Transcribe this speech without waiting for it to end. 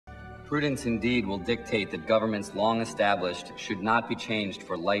Prudence indeed will dictate that governments long established should not be changed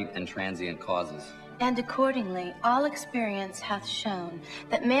for light and transient causes. And accordingly, all experience hath shown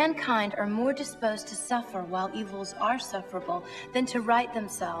that mankind are more disposed to suffer while evils are sufferable than to right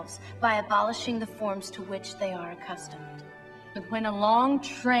themselves by abolishing the forms to which they are accustomed. But when a long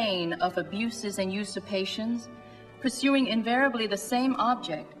train of abuses and usurpations, pursuing invariably the same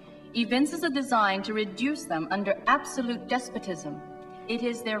object, evinces a design to reduce them under absolute despotism, it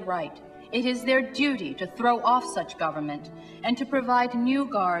is their right, it is their duty to throw off such government and to provide new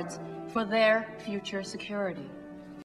guards for their future security.